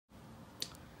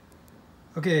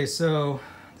Okay, so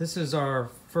this is our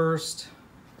first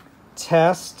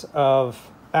test of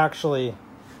actually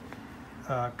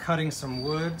cutting some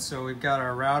wood. So we've got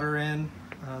our router in,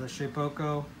 the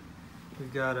Shapeoko.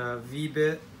 We've got a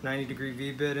V-bit, 90-degree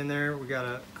V-bit in there. We got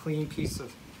a clean piece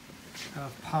of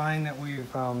pine that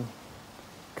we've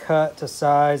cut to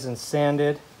size and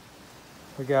sanded.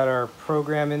 We got our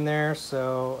program in there,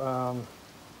 so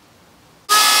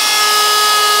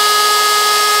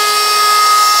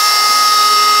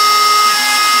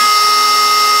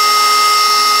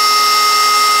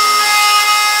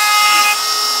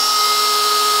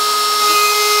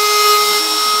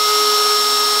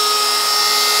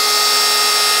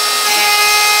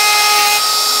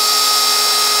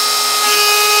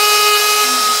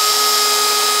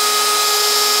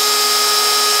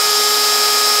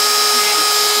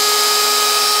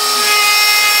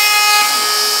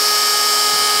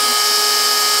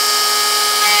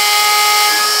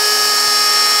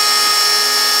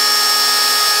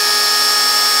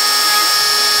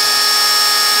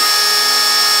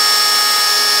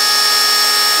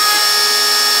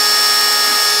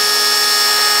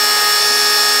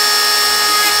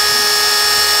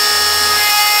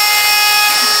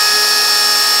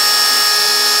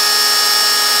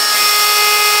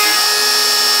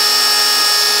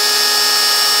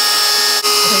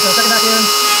so second back in,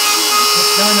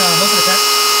 it's done most of the text.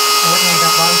 Working on that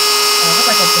bottom. Looks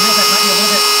like the middle text might be a little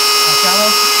bit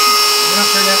shallow. We're not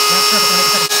sure yet. We're not sure if it's going to make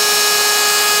a second.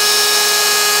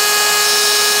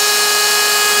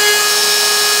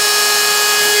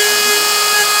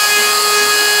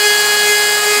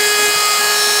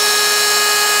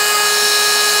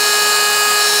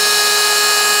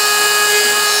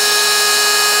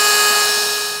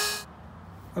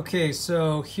 Okay,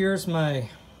 so here's my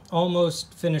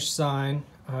almost finished sign.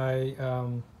 I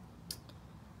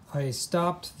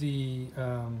stopped the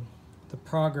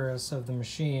progress of the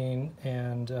machine,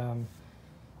 and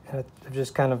I've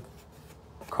just kind of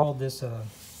called this a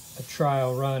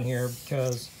trial run here,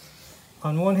 because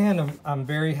on one hand I'm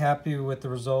very happy with the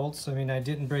results. I mean, I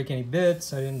didn't break any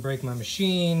bits, I didn't break my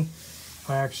machine.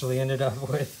 I actually ended up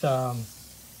with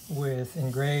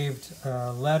engraved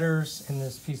letters in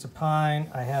this piece of pine.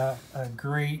 I have a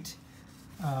great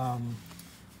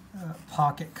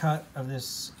pocket cut of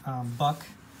this buck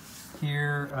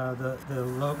here.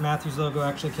 The Matthews logo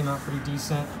actually came out pretty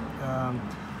decent,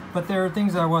 but there are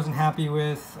things that I wasn't happy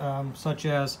with, such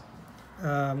as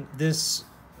this.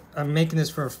 I'm making this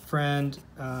for a friend,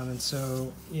 and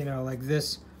so, you know, like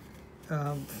this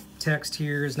text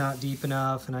here is not deep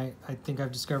enough, and I think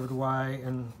I've discovered why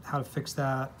and how to fix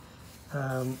that.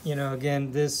 You know,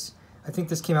 again, I think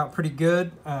this came out pretty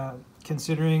good,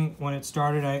 considering when it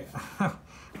started,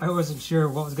 I wasn't sure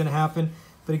what was going to happen.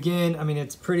 But again, I mean,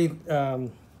 it's pretty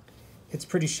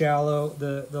shallow.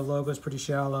 The logo is pretty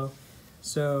shallow.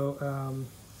 So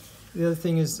the other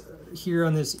thing is here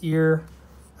on this ear,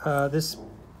 this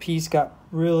piece got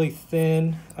really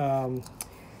thin,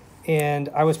 and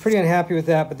I was pretty unhappy with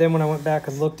that. But then when I went back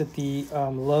and looked at the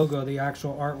logo, the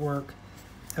actual artwork,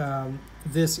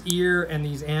 this ear and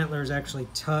these antlers actually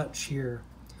touch here,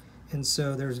 and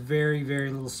so there's very,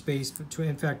 very little space between,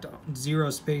 in fact,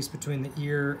 zero space between the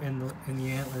ear and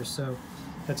the antlers. So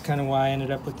that's kind of why I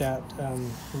ended up with that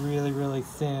really, really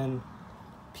thin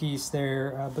piece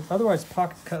there. But otherwise,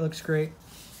 pocket cut looks great.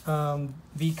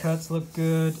 V cuts look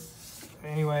good.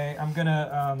 Anyway, I'm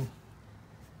gonna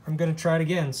try it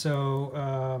again.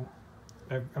 So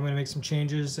I'm gonna make some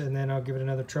changes, and then I'll give it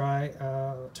another try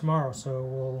tomorrow.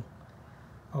 So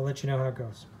I'll let you know how it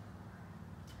goes.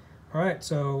 All right,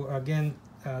 so again,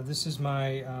 this is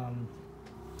my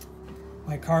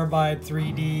my carbide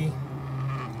 3D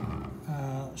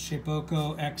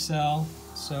Shapeoko XL.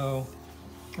 So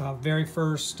very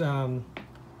first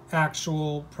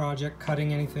actual project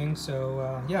cutting anything.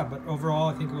 So yeah, but overall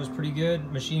I think it was pretty good.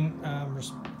 Machine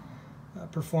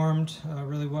performed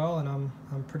really well, and I'm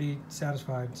pretty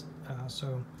satisfied.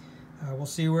 So we'll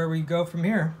see where we go from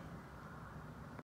here.